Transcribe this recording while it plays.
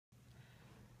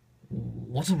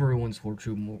What's up everyone, it's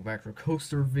welcome back to a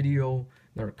coaster video,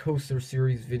 another coaster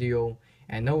series video.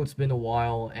 And I know it's been a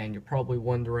while and you're probably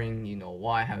wondering,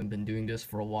 why I haven't been doing this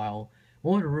for a while.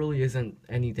 Well, it really isn't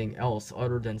anything else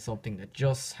other than something that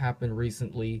just happened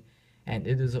recently, and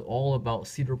it is all about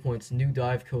Cedar Point's new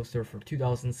dive coaster for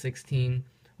 2016,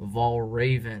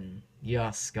 Valravn.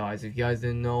 Yes, guys, if you guys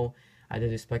didn't know, I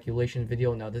did a speculation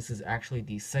video. Now this is actually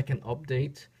the second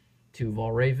update to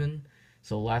Valravn.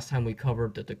 So last time we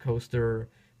covered that the coaster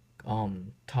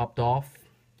topped off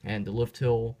and the lift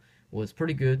hill was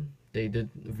pretty good. They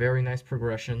did very nice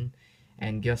progression,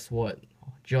 and guess what?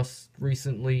 Just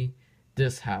recently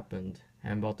this happened.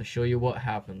 I'm about to show you what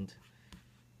happened.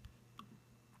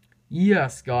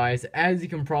 Yes, guys, as you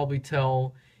can probably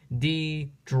tell, the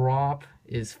drop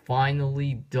is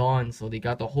finally done. So they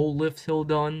got the whole lift hill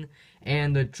done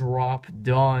and the drop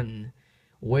done.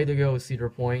 Way to go, Cedar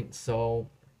Point. So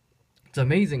it's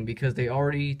amazing because they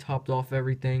already topped off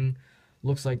everything.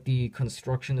 Looks like the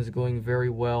construction is going very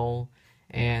well,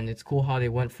 and it's cool how they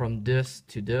went from this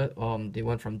to this. They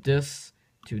went from this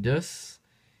to this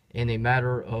in a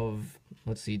matter of,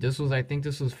 let's see, I think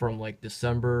this was from like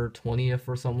December 20th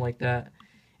or something like that,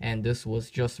 and this was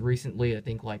just recently, I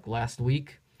think like last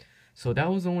week. So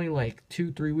that was only like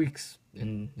 2-3 weeks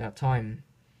in that time,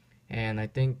 and I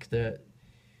think that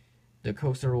the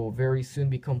coaster will very soon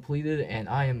be completed,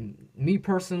 and me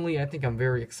personally, I think I'm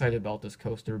very excited about this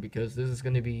coaster because this is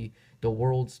going to be the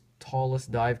world's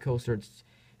tallest dive coaster.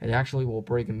 It actually will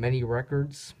break many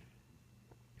records,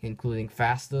 including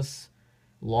fastest,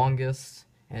 longest,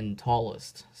 and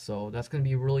tallest. So that's going to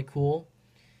be really cool,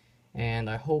 and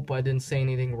I hope I didn't say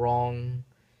anything wrong,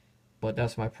 but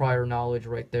that's my prior knowledge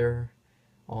right there.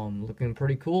 Looking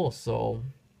pretty cool. So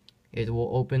it will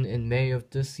open in May of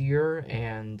this year,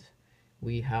 and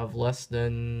we have less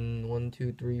than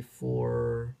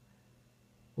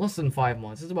less than 5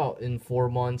 months. It's about in 4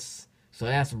 months. So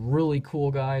that's really cool,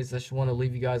 guys. I just want to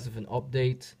leave you guys with an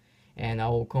update, and I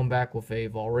will come back with a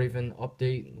Valravn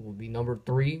update. It will be number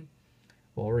 3.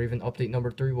 Valravn update number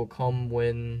 3 will come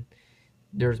when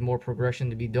there's more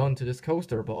progression to be done to this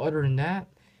coaster. But other than that,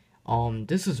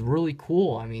 this is really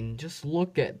cool. I mean, just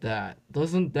look at that.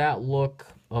 Doesn't that look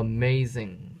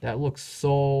amazing? That looks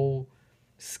so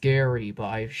scary, but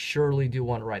I surely do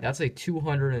want to ride. That's a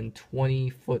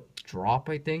 220-foot drop,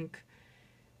 I think,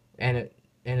 and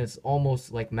it's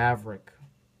almost like Maverick.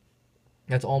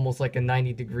 That's almost like a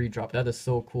 90-degree drop. That is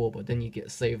so cool. But then you get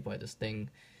saved by this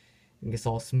thing. It gets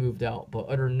all smoothed out. But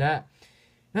other than that,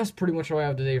 that's pretty much all I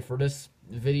have today for this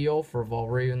video for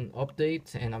Valravn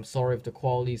update. And I'm sorry if the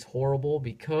quality is horrible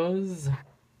because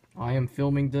I am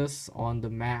filming this on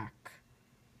the Mac.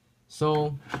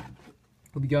 So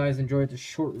hope you guys enjoyed this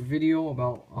short video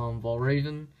about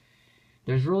Valravn.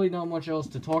 There's really not much else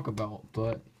to talk about,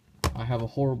 but I have a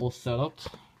horrible setup.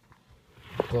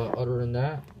 But other than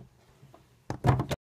that,